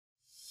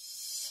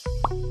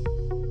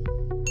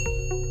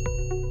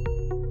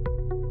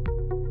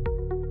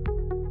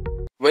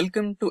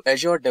Welcome to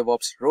Azure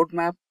DevOps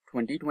Roadmap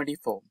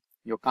 2024,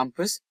 your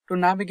compass to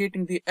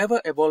navigating the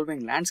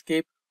ever-evolving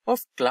landscape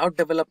of cloud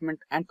development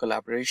and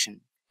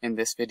collaboration. In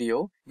this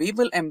video, we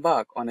will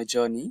embark on a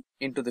journey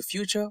into the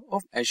future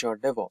of Azure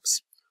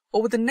DevOps.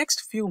 Over the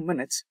next few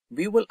minutes,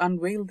 we will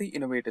unveil the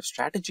innovative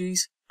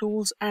strategies,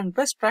 tools, and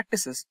best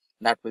practices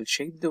that will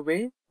shape the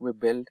way we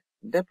build,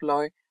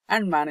 deploy,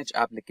 and manage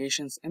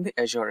applications in the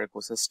Azure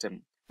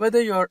ecosystem.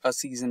 Whether you're a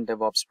seasoned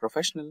DevOps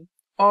professional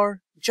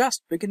or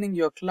just beginning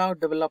your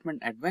cloud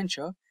development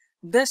adventure,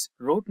 this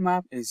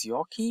roadmap is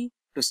your key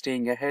to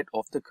staying ahead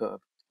of the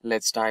curve.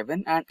 Let's dive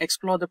in and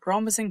explore the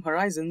promising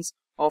horizons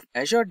of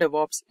Azure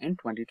DevOps in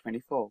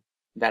 2024.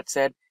 That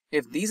said,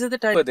 if these are the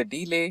time for the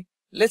delay,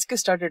 let's get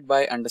started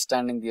by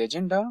understanding the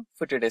agenda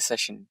for today's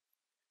session.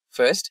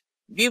 First,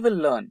 we will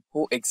learn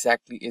who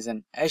exactly is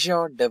an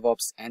Azure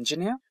DevOps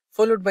Engineer.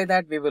 Followed by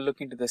that, we will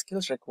look into the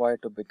skills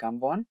required to become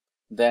one.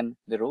 Then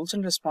the roles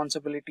and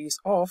responsibilities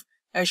of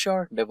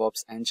Azure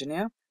DevOps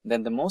Engineer.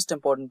 Then the most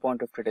important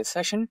point of today's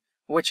session,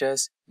 which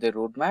is the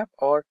roadmap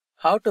or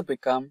how to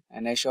become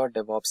an Azure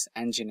DevOps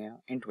Engineer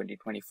in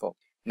 2024.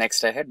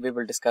 Next ahead, we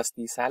will discuss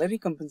the salary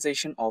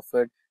compensation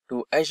offered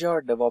to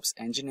Azure DevOps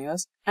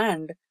Engineers,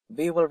 and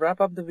we will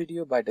wrap up the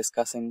video by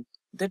discussing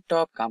the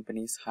top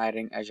companies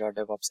hiring Azure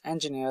DevOps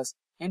Engineers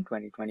in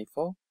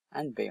 2024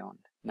 and beyond.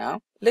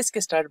 Now, let's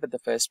get started with the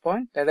first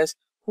point, that is,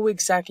 who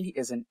exactly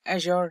is an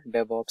Azure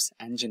DevOps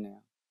Engineer?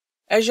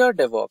 Azure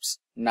DevOps,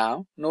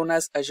 now known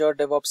as Azure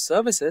DevOps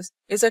Services,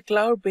 is a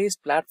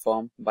cloud-based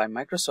platform by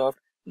Microsoft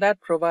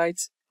that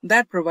provides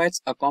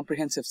a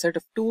comprehensive set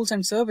of tools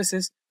and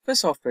services for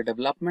software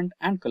development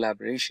and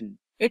collaboration.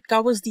 It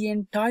covers the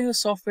entire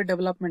software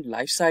development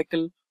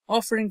lifecycle,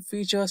 offering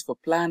features for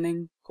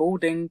planning,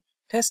 coding,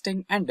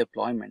 testing, and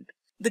deployment.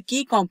 The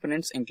key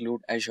components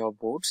include Azure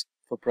Boards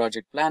for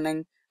project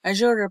planning,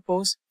 Azure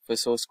Repos for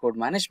source code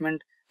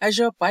management,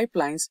 Azure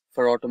Pipelines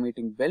for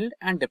automating build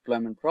and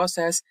deployment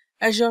process,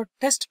 Azure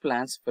Test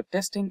Plans for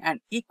testing and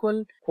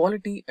equal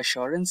quality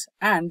assurance,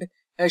 and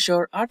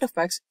Azure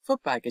Artifacts for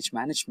package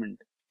management.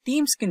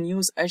 Teams can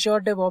use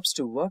Azure DevOps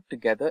to work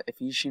together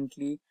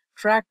efficiently,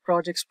 track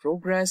projects'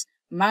 progress,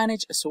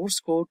 manage source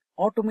code,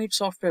 automate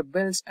software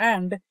builds,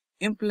 and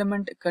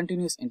implement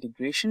continuous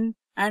integration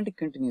and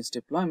continuous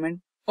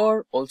deployment,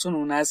 or also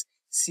known as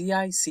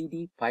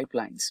CI/CD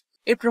pipelines.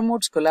 It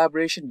promotes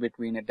collaboration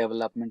between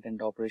development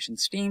and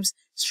operations teams,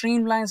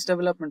 streamlines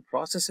development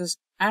processes,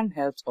 and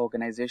helps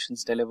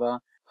organizations deliver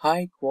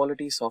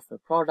high-quality software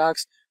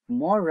products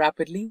more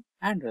rapidly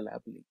and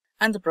reliably.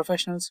 And the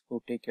professionals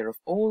who take care of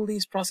all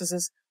these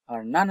processes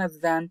are none other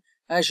than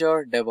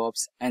Azure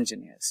DevOps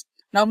Engineers.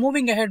 Now,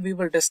 moving ahead, we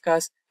will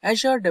discuss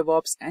Azure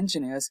DevOps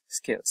Engineers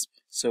skills.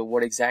 So,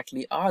 what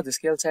exactly are the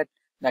skill sets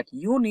that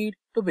you need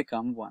to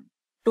become one?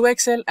 To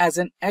excel as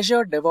an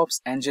Azure DevOps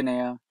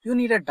Engineer, you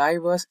need a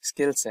diverse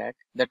skill set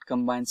that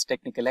combines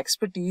technical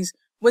expertise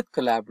with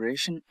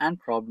collaboration and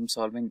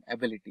problem-solving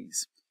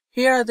abilities.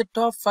 Here are the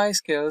top 5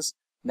 skills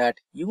that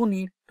you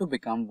need to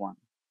become one.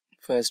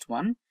 First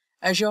one,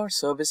 Azure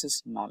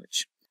Services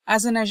knowledge.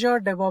 As an Azure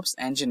DevOps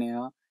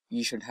Engineer,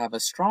 you should have a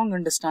strong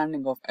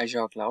understanding of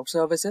Azure Cloud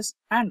Services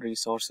and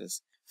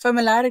resources.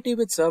 Familiarity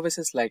with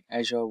services like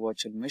Azure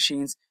Virtual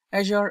Machines,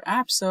 Azure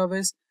App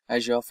Service,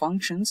 Azure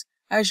Functions,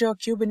 Azure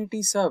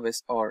Kubernetes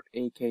Service or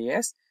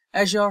AKS,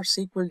 Azure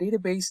SQL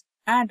Database,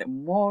 and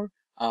more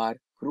are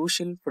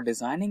crucial for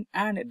designing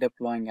and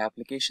deploying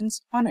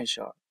applications on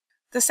Azure.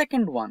 The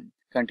second one,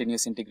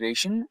 continuous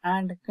integration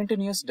and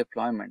continuous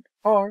deployment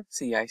or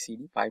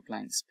CI/CD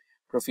pipelines.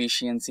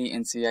 Proficiency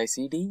in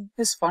CI/CD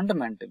is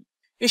fundamental.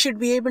 You should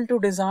be able to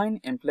design,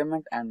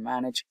 implement, and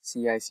manage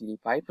CI/CD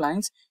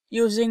pipelines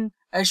using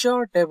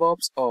Azure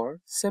DevOps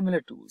or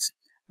similar tools.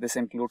 This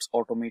includes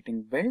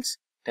automating builds,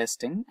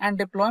 testing, and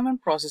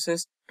deployment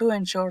processes to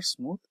ensure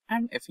smooth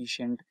and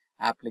efficient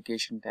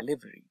application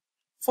delivery.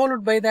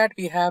 Followed by that,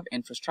 we have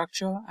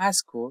Infrastructure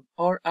as Code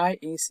or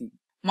IAC.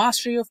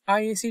 Mastery of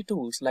IAC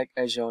tools like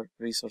Azure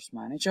Resource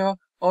Manager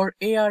or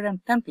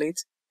ARM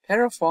templates,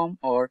 Terraform,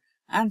 or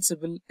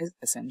Ansible is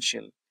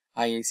essential.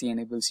 IAC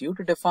enables you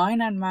to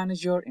define and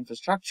manage your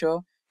infrastructure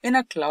in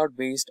a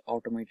cloud-based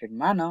automated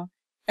manner,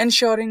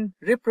 ensuring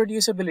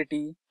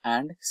reproducibility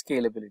and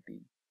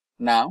scalability.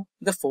 Now,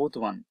 the fourth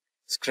one,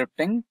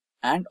 scripting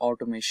and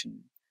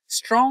automation.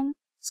 Strong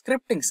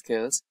scripting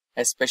skills,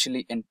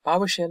 especially in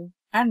PowerShell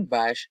and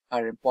Bash,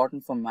 are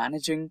important for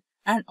managing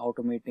and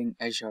automating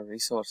Azure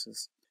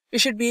resources. You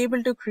should be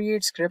able to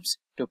create scripts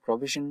to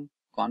provision,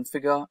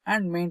 configure,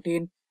 and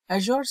maintain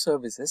Azure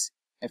services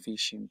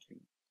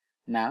efficiently.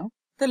 Now,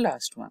 the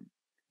last one,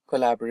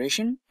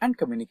 collaboration and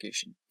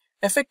communication.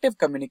 Effective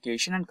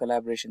communication and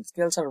collaboration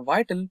skills are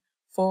vital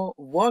for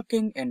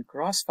working in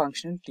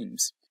cross-functional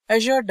teams.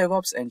 Azure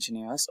DevOps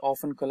Engineers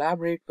often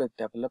collaborate with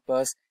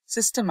developers,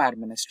 system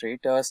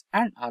administrators,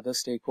 and other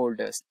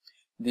stakeholders.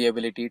 The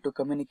ability to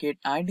communicate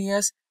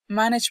ideas,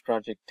 manage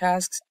project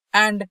tasks,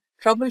 and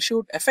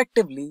troubleshoot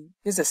effectively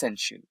is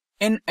essential.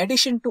 In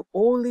addition to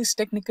all these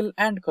technical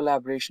and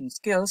collaboration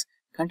skills,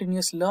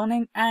 continuous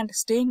learning and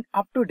staying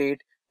up to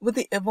date with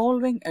the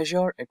evolving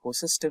Azure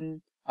ecosystem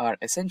are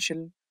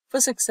essential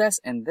for success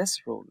in this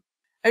role.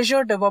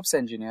 Azure DevOps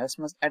engineers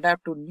must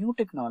adapt to new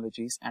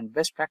technologies and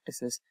best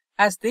practices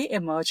as they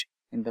emerge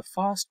in the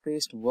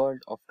fast-paced world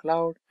of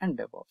cloud and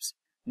DevOps.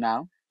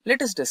 Now,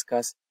 let us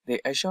discuss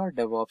the Azure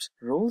DevOps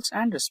roles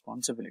and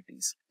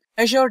responsibilities.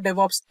 Azure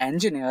DevOps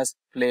engineers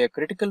play a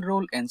critical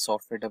role in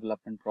software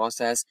development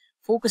process,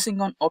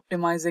 focusing on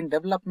optimizing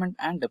development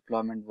and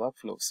deployment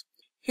workflows.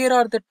 Here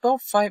are the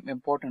top 5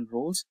 important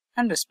roles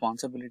and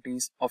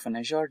responsibilities of an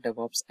Azure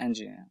DevOps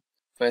engineer.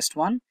 First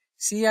one,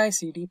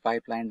 CI/CD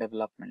pipeline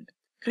development.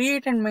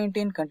 Create and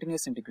maintain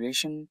continuous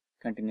integration,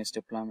 continuous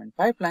deployment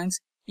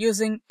pipelines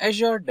using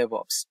Azure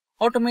DevOps.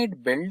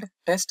 Automate build,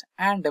 test,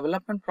 and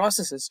development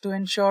processes to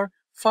ensure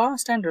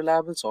fast and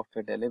reliable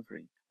software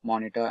delivery.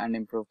 Monitor and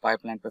improve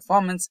pipeline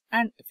performance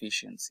and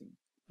efficiency.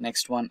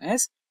 Next one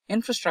is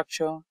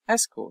infrastructure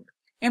as code.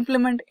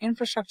 Implement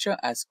infrastructure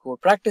as code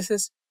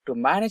practices to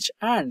manage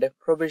and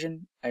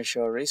provision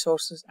Azure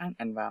resources and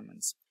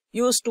environments.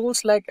 Use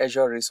tools like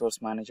Azure Resource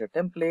Manager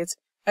templates,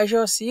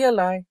 Azure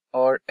CLI,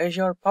 or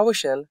Azure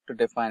PowerShell to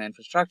define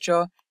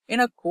infrastructure in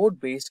a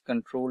code-based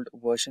controlled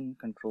version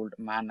controlled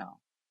manner.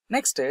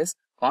 Next is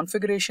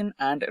configuration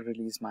and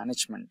release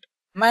management.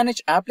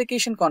 Manage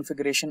application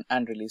configuration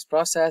and release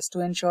process to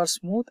ensure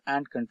smooth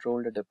and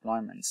controlled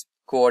deployments.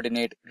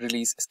 Coordinate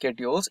release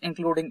schedules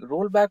including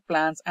rollback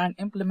plans and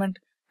implement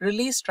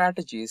release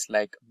strategies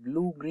like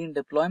blue-green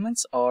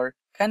deployments or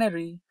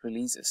canary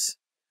releases.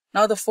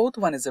 Now the fourth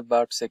one is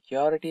about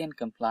security and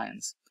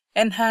compliance.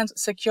 Enhance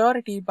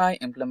security by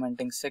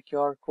implementing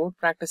secure code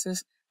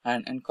practices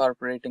and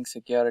incorporating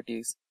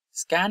security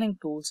scanning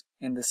tools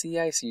in the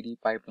CI/CD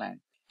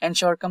pipeline.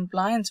 Ensure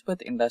compliance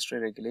with industry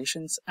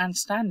regulations and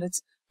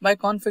standards by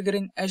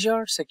configuring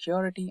Azure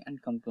security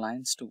and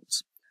compliance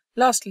tools.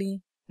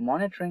 Lastly,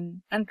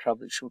 monitoring and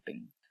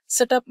troubleshooting.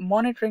 Set up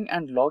monitoring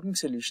and logging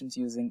solutions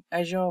using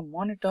Azure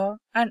Monitor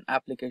and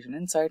Application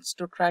Insights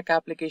to track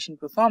application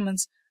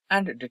performance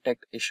and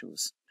detect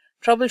issues.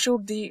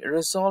 Troubleshoot the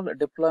resolve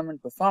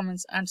deployment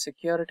performance and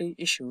security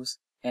issues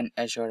in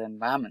Azure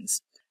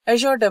environments.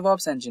 Azure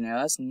DevOps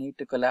engineers need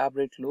to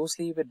collaborate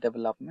closely with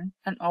development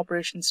and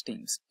operations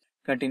teams,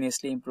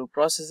 continuously improve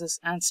processes,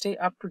 and stay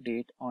up to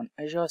date on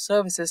Azure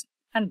services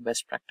and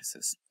best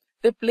practices.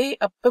 They play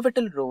a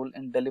pivotal role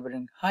in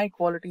delivering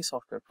high-quality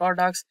software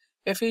products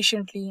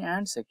efficiently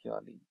and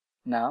securely.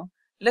 Now,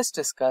 let's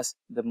discuss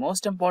the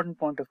most important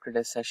point of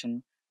today's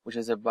session, which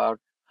is about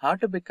how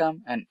to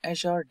become an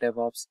Azure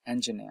DevOps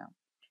engineer.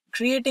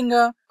 Creating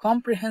a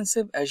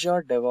comprehensive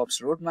Azure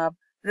DevOps roadmap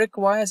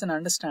requires an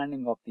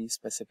understanding of the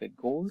specific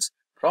goals,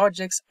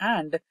 projects,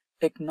 and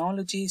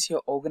technologies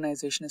your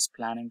organization is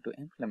planning to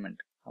implement.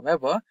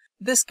 However,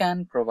 this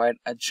can provide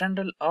a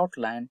general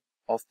outline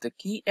of the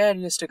key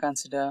areas to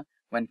consider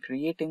when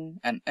creating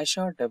an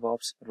Azure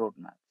DevOps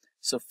roadmap.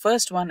 So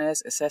first one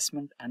is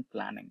assessment and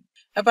planning.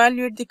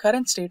 Evaluate the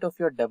current state of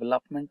your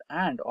development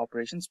and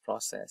operations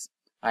process.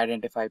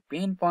 Identify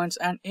pain points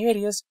and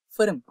areas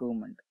for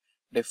improvement.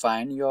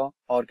 Define your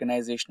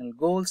organizational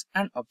goals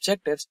and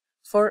objectives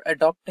for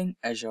adopting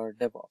Azure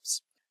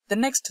DevOps. The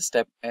next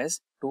step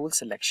is tool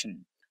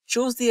selection.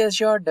 Choose the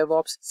Azure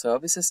DevOps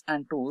services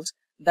and tools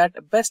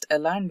that best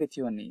align with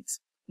your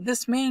needs.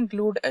 This may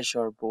include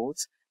Azure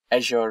Boards,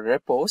 Azure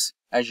Repos,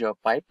 Azure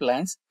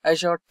Pipelines,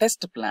 Azure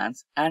Test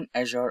Plans, and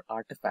Azure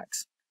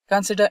Artifacts.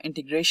 Consider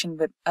integration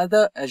with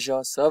other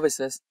Azure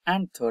services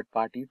and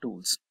third-party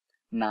tools.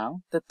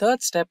 Now, the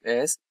third step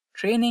is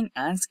training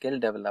and skill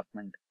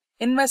development.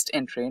 Invest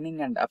in training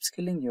and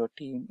upskilling your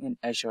team in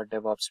Azure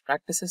DevOps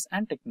practices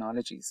and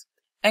technologies.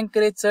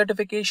 Encourage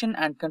certification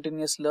and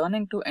continuous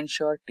learning to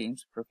ensure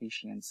team's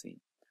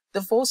proficiency.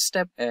 The fourth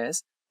step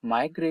is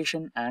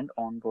migration and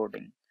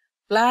onboarding.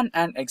 Plan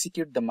and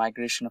execute the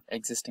migration of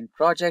existing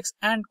projects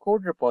and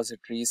code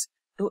repositories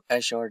to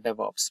Azure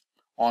DevOps.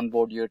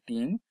 Onboard your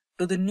team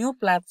to the new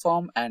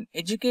platform and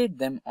educate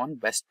them on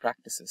best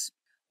practices.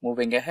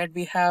 Moving ahead,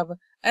 we have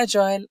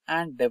Agile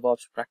and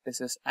DevOps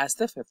practices as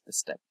the fifth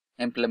step.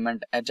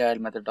 Implement Agile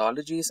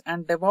methodologies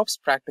and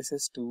DevOps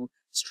practices to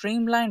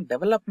streamline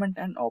development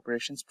and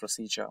operations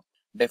procedure.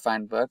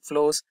 Define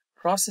workflows,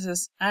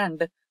 processes,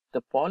 and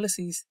the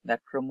policies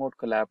that promote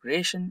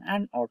collaboration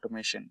and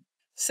automation.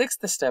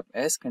 Sixth step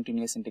is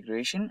continuous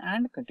integration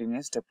and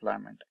continuous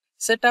deployment.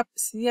 Set up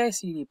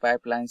CI/CD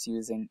pipelines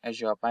using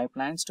Azure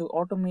Pipelines to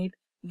automate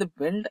the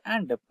build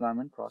and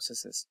deployment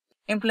processes.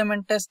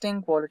 Implement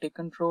testing, quality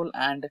control,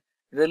 and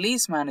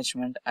release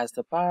management as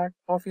the part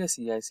of your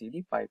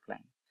CI/CD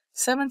pipeline.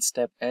 Seventh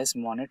step is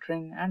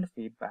monitoring and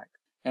feedback.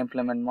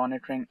 Implement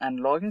monitoring and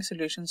logging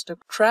solutions to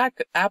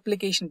track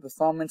application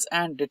performance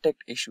and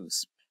detect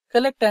issues.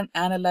 Collect and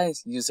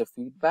analyze user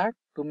feedback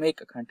to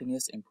make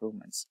continuous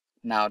improvements.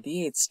 Now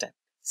the eighth step,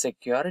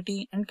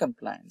 security and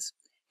compliance.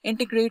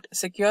 Integrate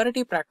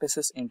security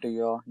practices into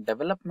your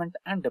development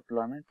and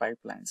deployment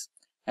pipelines.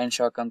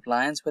 Ensure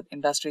compliance with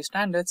industry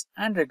standards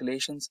and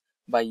regulations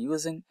by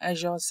using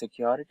Azure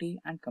security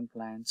and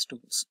compliance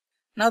tools.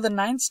 Now the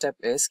ninth step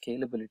is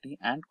scalability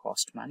and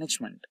cost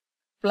management.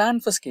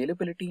 Plan for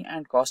scalability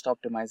and cost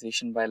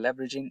optimization by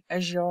leveraging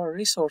Azure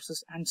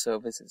resources and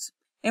services.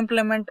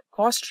 Implement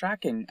cost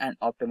tracking and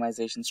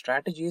optimization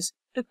strategies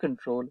to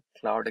control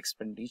cloud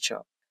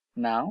expenditure.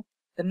 Now,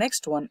 the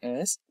next one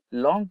is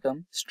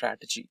long-term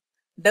strategy.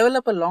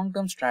 Develop a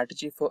long-term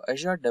strategy for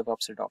Azure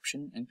DevOps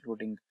adoption,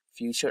 including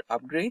future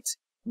upgrades,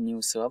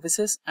 new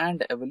services, and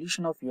the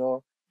evolution of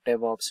your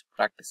DevOps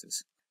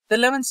practices. The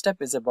 11th step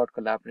is about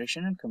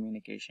collaboration and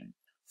communication.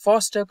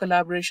 Foster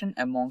collaboration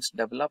amongst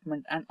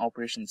development and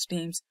operations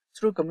teams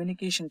through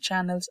communication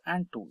channels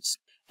and tools.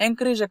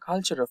 Encourage a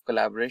culture of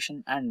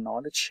collaboration and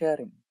knowledge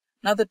sharing.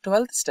 Now the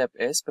 12th step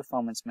is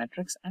performance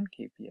metrics and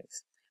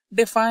KPIs.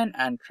 Define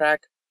and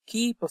track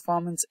key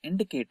performance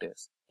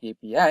indicators,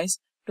 KPIs,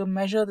 to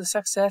measure the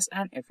success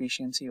and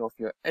efficiency of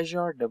your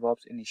Azure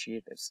DevOps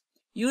initiatives.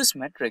 Use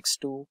metrics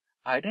to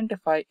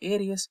identify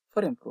areas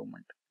for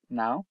improvement.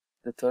 Now,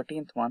 the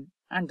 13th one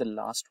and the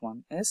last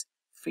one is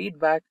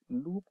feedback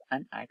loop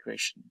and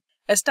iteration.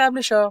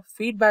 Establish a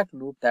feedback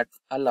loop that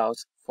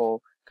allows for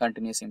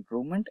continuous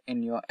improvement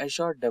in your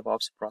Azure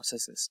DevOps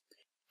processes.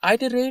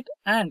 Iterate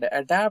and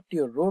adapt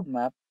your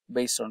roadmap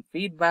based on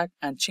feedback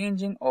and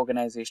changing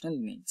organizational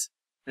needs.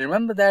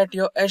 Remember that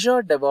your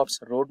Azure DevOps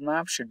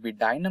roadmap should be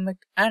dynamic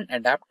and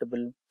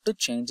adaptable to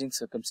changing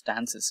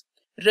circumstances.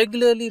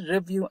 Regularly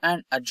review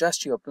and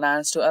adjust your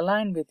plans to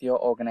align with your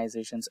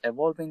organization's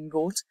evolving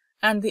goals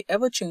and the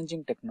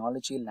ever-changing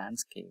technology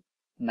landscape.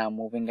 Now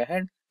moving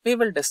ahead, we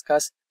will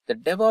discuss the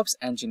DevOps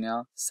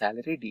Engineer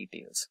salary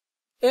details.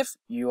 If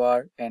you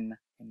are in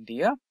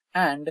India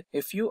and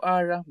if you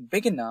are a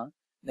beginner,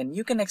 then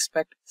you can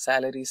expect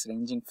salaries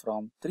ranging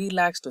from 3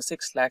 lakhs to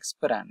 6 lakhs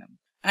per annum.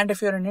 And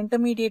if you're an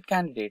intermediate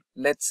candidate,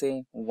 let's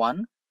say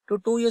 1 to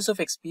 2 years of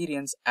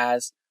experience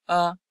as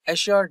a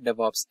Azure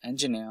DevOps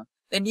Engineer,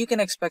 then you can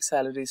expect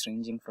salaries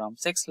ranging from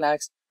 6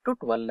 lakhs to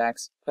 12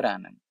 lakhs per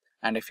annum.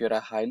 And if you're a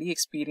highly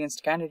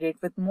experienced candidate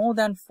with more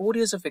than 4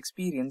 years of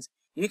experience,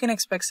 you can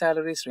expect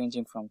salaries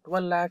ranging from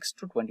 12 lakhs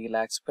to 20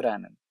 lakhs per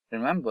annum.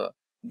 Remember,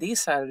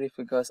 these salary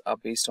figures are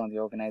based on the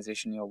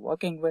organization you're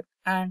working with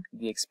and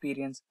the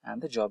experience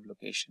and the job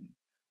location.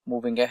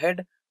 Moving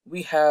ahead,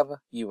 we have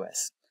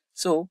US.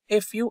 So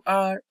if you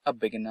are a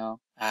beginner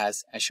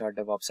as Azure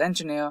DevOps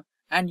Engineer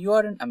and you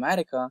are in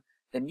America,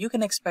 then you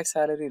can expect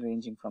salary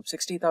ranging from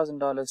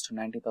 $60,000 to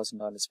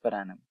 $90,000 per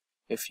annum.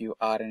 If you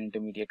are an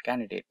intermediate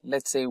candidate,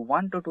 let's say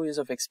 1 to 2 years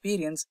of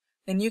experience,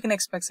 then you can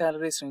expect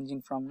salaries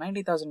ranging from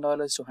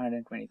 $90,000 to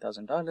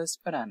 $120,000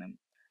 per annum.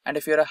 And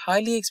if you're a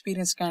highly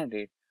experienced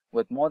candidate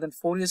with more than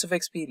 4 years of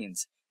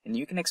experience, then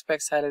you can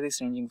expect salaries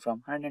ranging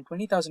from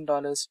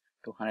 $120,000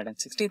 to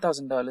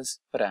 $160,000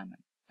 per annum.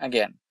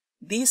 Again,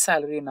 these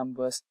salary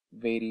numbers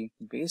vary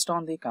based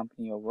on the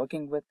company you're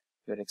working with,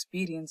 your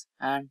experience,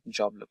 and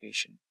job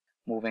location.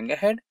 Moving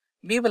ahead,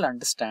 we will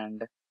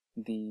understand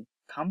the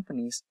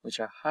companies which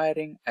are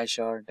hiring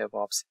Azure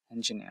DevOps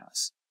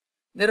engineers.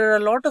 There are a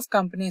lot of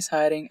companies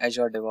hiring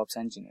Azure DevOps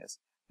engineers,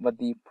 but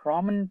the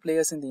prominent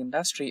players in the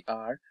industry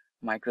are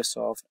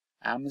Microsoft,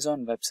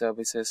 Amazon Web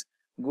Services,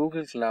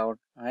 Google Cloud,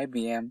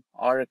 IBM,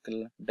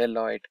 Oracle,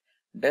 Deloitte,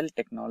 Dell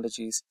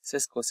Technologies,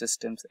 Cisco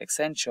Systems,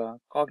 Accenture,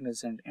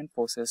 Cognizant,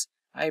 Infosys,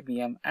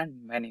 IBM,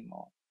 and many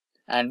more.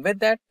 And with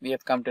that, we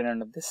have come to the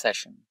end of this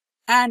session.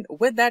 And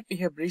with that, we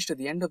have reached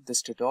the end of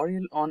this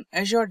tutorial on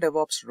Azure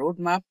DevOps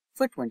Roadmap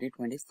for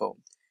 2024.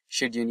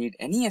 Should you need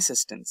any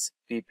assistance,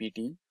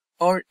 PPT,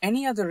 or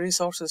any other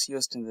resources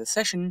used in this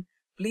session,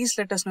 please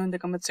let us know in the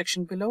comment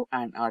section below,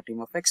 and our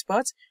team of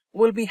experts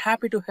will be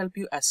happy to help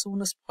you as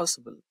soon as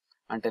possible.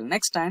 Until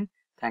next time,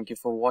 thank you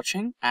for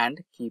watching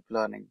and keep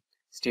learning.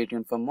 Stay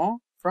tuned for more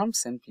from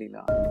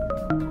Simplilearn.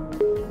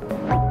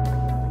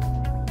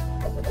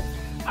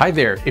 Hi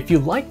there, if you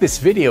like this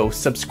video,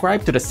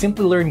 subscribe to the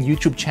Simplilearn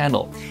YouTube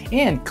channel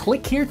and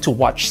click here to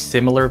watch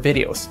similar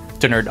videos.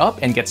 To nerd up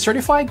and get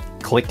certified,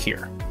 click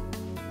here.